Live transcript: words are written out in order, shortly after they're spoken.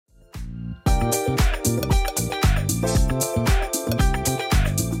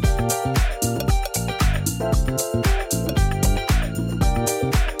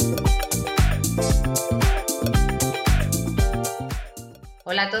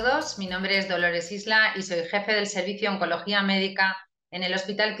todos, mi nombre es Dolores Isla y soy jefe del Servicio de Oncología Médica en el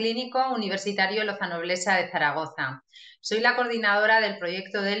Hospital Clínico Universitario Lozano Blesa de Zaragoza. Soy la coordinadora del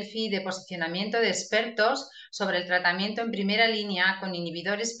proyecto Delphi de posicionamiento de expertos sobre el tratamiento en primera línea con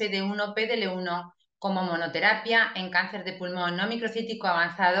inhibidores PD-1, PD-L1 como monoterapia en cáncer de pulmón no microcítico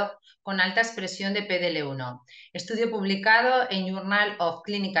avanzado con alta expresión de PD-L1. Estudio publicado en Journal of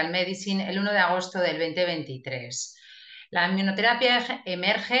Clinical Medicine el 1 de agosto del 2023. La inmunoterapia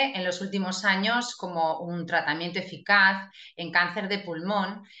emerge en los últimos años como un tratamiento eficaz en cáncer de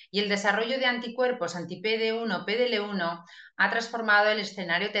pulmón y el desarrollo de anticuerpos anti-PD-1, PD-L1 ha transformado el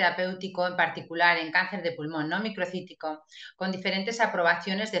escenario terapéutico, en particular en cáncer de pulmón no microcítico, con diferentes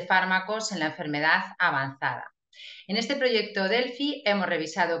aprobaciones de fármacos en la enfermedad avanzada. En este proyecto Delphi hemos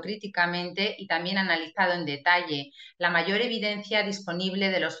revisado críticamente y también analizado en detalle la mayor evidencia disponible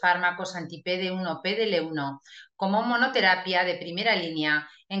de los fármacos anti-PD-1, PD-L1 como monoterapia de primera línea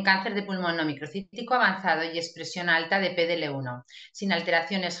en cáncer de pulmón no microcítico avanzado y expresión alta de PD-L1, sin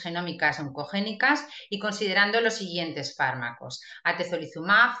alteraciones genómicas oncogénicas y considerando los siguientes fármacos: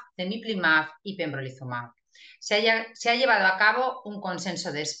 atezolizumab, cemiplimab y pembrolizumab. Se ha llevado a cabo un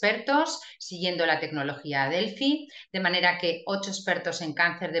consenso de expertos siguiendo la tecnología Delphi, de manera que 8 expertos en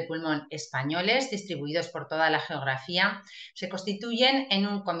cáncer de pulmón españoles, distribuidos por toda la geografía, se constituyen en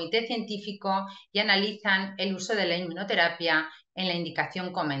un comité científico y analizan el uso de la inmunoterapia en la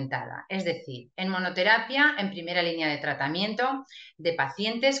indicación comentada, es decir, en monoterapia en primera línea de tratamiento de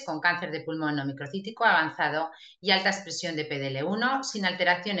pacientes con cáncer de pulmón no microcítico avanzado y alta expresión de PD-L1 sin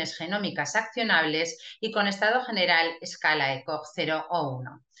alteraciones genómicas accionables y con estado general escala ECOG 0 o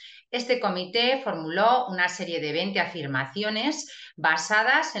 1. Este comité formuló una serie de 20 afirmaciones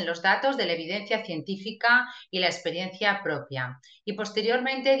basadas en los datos de la evidencia científica y la experiencia propia. Y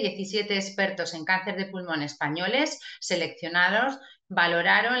posteriormente 17 expertos en cáncer de pulmón españoles seleccionados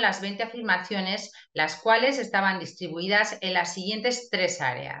valoraron las 20 afirmaciones, las cuales estaban distribuidas en las siguientes 3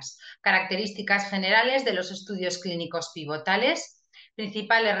 áreas: características generales de los estudios clínicos pivotales,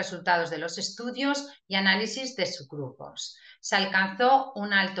 principales resultados de los estudios y análisis de subgrupos. Se alcanzó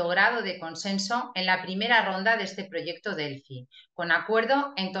un alto grado de consenso en la primera ronda de este proyecto Delphi, con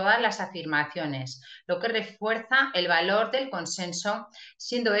acuerdo en todas las afirmaciones, lo que refuerza el valor del consenso,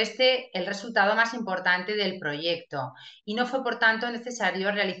 siendo este el resultado más importante del proyecto, y no fue por tanto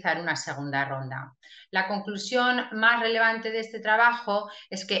necesario realizar una segunda ronda. La conclusión más relevante de este trabajo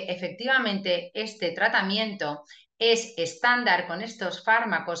es que efectivamente este tratamiento es estándar con estos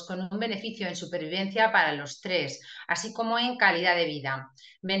fármacos, con un beneficio en supervivencia para los 3, así como en calidad de vida.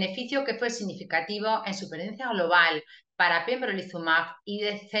 Beneficio que fue significativo en supervivencia global para pembrolizumab y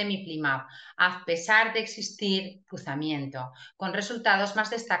de cemiplimab, a pesar de existir cruzamiento, con resultados más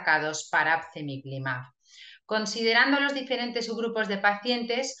destacados para cemiplimab. Considerando los diferentes subgrupos de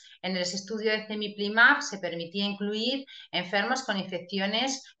pacientes, en el estudio de cemiplimab se permitía incluir enfermos con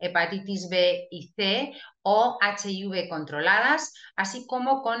infecciones hepatitis B y C o HIV controladas, así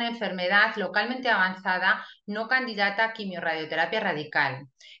como con enfermedad localmente avanzada no candidata a quimiorradioterapia radical.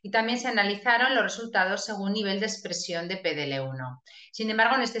 Y también se analizaron los resultados según nivel de expresión de PD-L1. Sin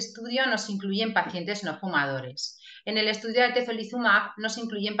embargo, en este estudio no se incluyen pacientes no fumadores. En el estudio de atezolizumab no se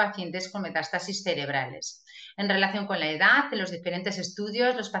incluyen pacientes con metástasis cerebrales. En relación con la edad, en los diferentes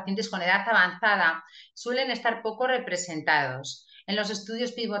estudios, los pacientes con edad avanzada suelen estar poco representados. En los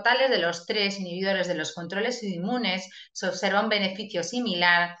estudios pivotales de los 3 inhibidores de los controles inmunes se observa un beneficio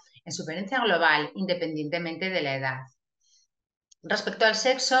similar en supervivencia global, independientemente de la edad. Respecto al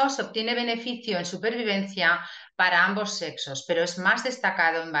sexo, se obtiene beneficio en supervivencia para ambos sexos, pero es más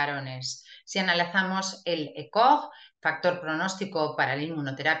destacado en varones. Si analizamos el ECOG, factor pronóstico para la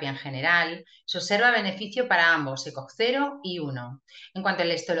inmunoterapia en general, se observa beneficio para ambos, ECOG 0 y 1. En cuanto a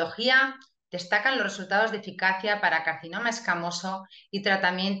la histología, destacan los resultados de eficacia para carcinoma escamoso y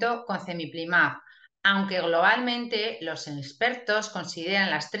tratamiento con cemiplimab, aunque globalmente los expertos consideran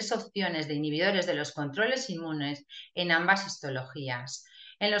las 3 opciones de inhibidores de los controles inmunes en ambas histologías.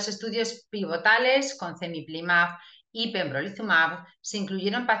 En los estudios pivotales con cemiplimab y pembrolizumab se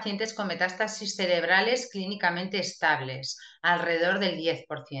incluyeron pacientes con metástasis cerebrales clínicamente estables, alrededor del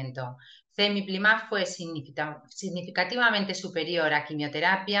 10%. Cemiplimab fue significativamente superior a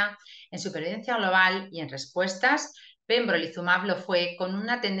quimioterapia en supervivencia global y en respuestas. Pembrolizumab lo fue con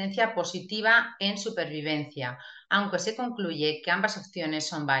una tendencia positiva en supervivencia, aunque se concluye que ambas opciones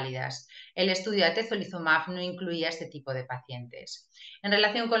son válidas. El estudio de atezolizumab no incluía este tipo de pacientes. En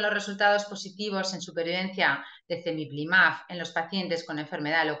relación con los resultados positivos en supervivencia de cemiplimab en los pacientes con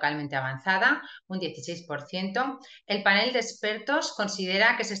enfermedad localmente avanzada, un 16%, el panel de expertos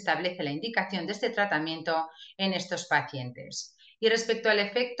considera que se establece la indicación de este tratamiento en estos pacientes. Y respecto al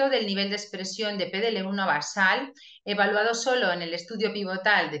efecto del nivel de expresión de PD-L1 basal, evaluado solo en el estudio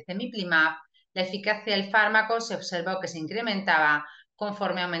pivotal de cemiplimab, la eficacia del fármaco se observó que se incrementaba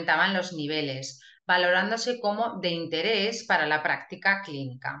conforme aumentaban los niveles, valorándose como de interés para la práctica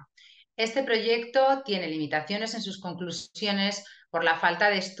clínica. Este proyecto tiene limitaciones en sus conclusiones por la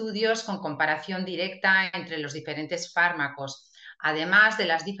falta de estudios con comparación directa entre los diferentes fármacos, además de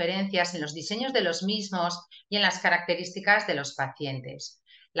las diferencias en los diseños de los mismos y en las características de los pacientes.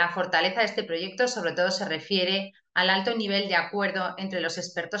 La fortaleza de este proyecto sobre todo se refiere al alto nivel de acuerdo entre los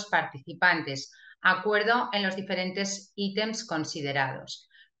expertos participantes, acuerdo en los diferentes ítems considerados.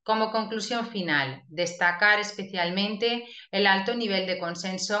 Como conclusión final, destacar especialmente el alto nivel de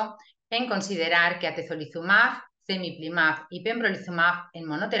consenso en considerar que atezolizumab, cemiplimab y pembrolizumab en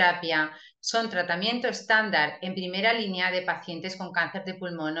monoterapia son tratamiento estándar en primera línea de pacientes con cáncer de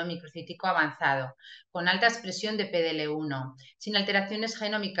pulmón o microcítico avanzado, con alta expresión de PD-L1, sin alteraciones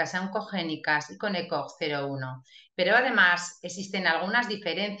genómicas oncogénicas y con ECOG 0,1. Pero además existen algunas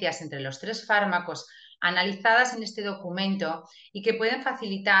diferencias entre los tres fármacos analizadas en este documento y que pueden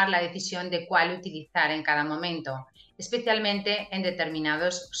facilitar la decisión de cuál utilizar en cada momento, especialmente en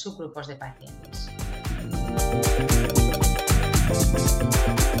determinados subgrupos de pacientes.